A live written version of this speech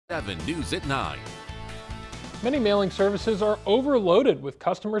7 News at 9. Many mailing services are overloaded with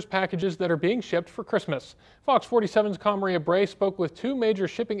customers' packages that are being shipped for Christmas. Fox 47's Maria Bray spoke with two major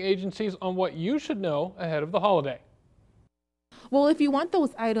shipping agencies on what you should know ahead of the holiday. Well, if you want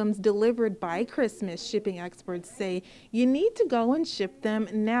those items delivered by Christmas, shipping experts say you need to go and ship them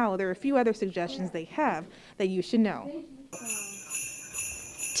now. There are a few other suggestions they have that you should know.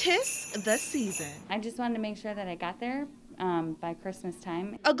 'Tis the season. I just wanted to make sure that I got there by Christmas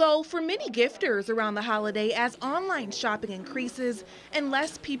time. A goal for many gifters around the holiday as online shopping increases and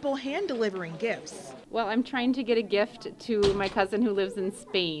less people hand delivering gifts. Well, I'm trying to get a gift to my cousin who lives in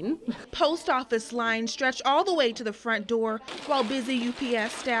Spain. Post office lines stretch all the way to the front door while busy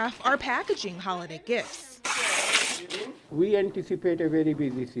UPS staff are packaging holiday gifts. We anticipate a very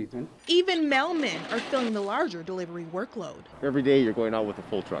busy season. Even mailmen are feeling the larger delivery workload. Every day you're going out with a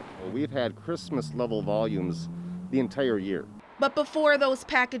full truck. We've had Christmas level volumes the entire year. But before those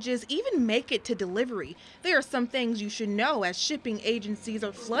packages even make it to delivery, there are some things you should know as shipping agencies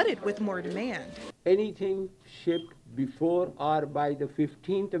are flooded with more demand. Anything shipped before or by the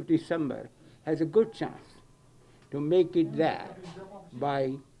 15th of December has a good chance to make it there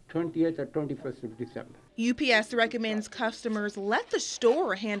by 20th or 21st of December. UPS recommends customers let the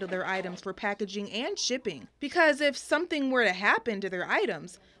store handle their items for packaging and shipping, because if something were to happen to their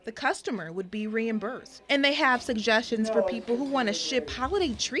items, the customer would be reimbursed. And they have suggestions for people who want to ship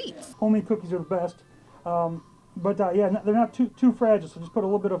holiday treats. Homemade cookies are the best, yeah, they're not too fragile, so just put a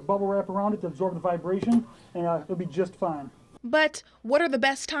little bit of bubble wrap around it to absorb the vibration, and it'll be just fine. But what are the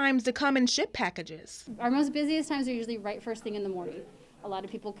best times to come and ship packages? Our most busiest times are usually right first thing in the morning. A lot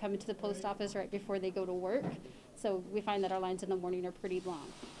of people come into the post office right before they go to work, so we find that our lines in the morning are pretty long.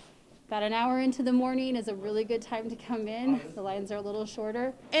 About an hour into the morning is a really good time to come in. The lines are a little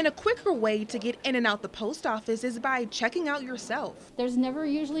shorter. And a quicker way to get in and out the post office is by checking out yourself. There's never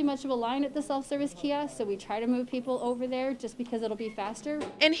usually much of a line at the self-service kiosk, so we try to move people over there just because it'll be faster.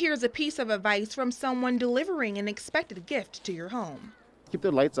 And here's a piece of advice from someone delivering an expected gift to your home. Keep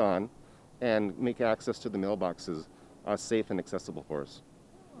the lights on and make access to the mailboxes safe and accessible for us.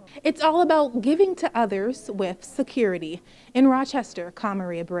 It's all about giving to others with security. In Rochester,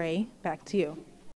 Maria Bray, back to you.